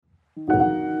How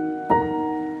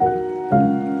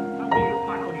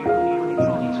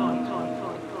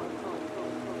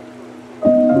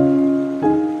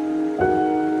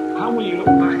will you look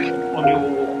back on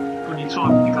your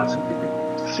time? You've had some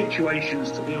different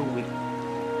situations to deal with.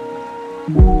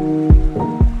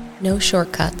 No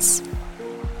shortcuts.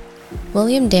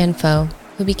 William Danfo,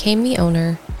 who became the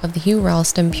owner of the Hugh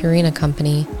Ralston Purina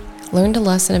Company, learned a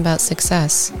lesson about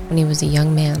success when he was a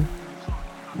young man.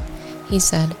 He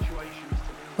said,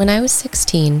 "When I was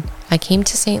 16, I came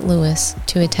to St. Louis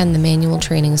to attend the manual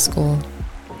training school.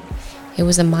 It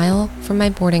was a mile from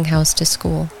my boarding house to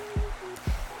school.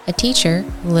 A teacher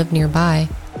who lived nearby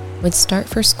would start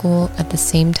for school at the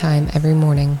same time every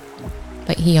morning,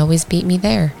 but he always beat me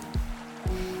there.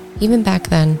 Even back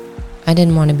then, I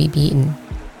didn't want to be beaten,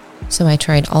 so I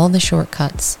tried all the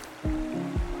shortcuts.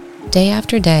 Day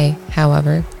after day,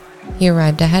 however, he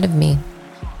arrived ahead of me.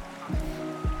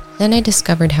 Then I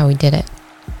discovered how he did it.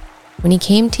 When he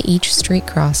came to each street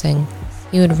crossing,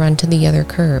 he would run to the other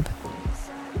curb.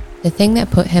 The thing that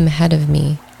put him ahead of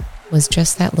me was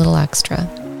just that little extra.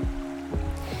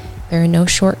 There are no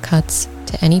shortcuts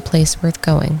to any place worth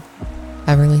going.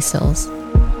 Beverly Sills."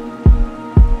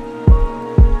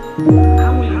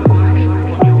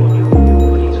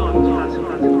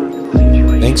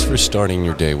 Thanks for starting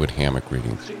your day with hammock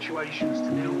reading.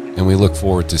 And we look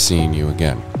forward to seeing you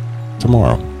again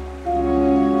tomorrow.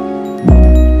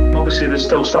 Obviously, there's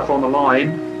still stuff on the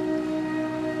line.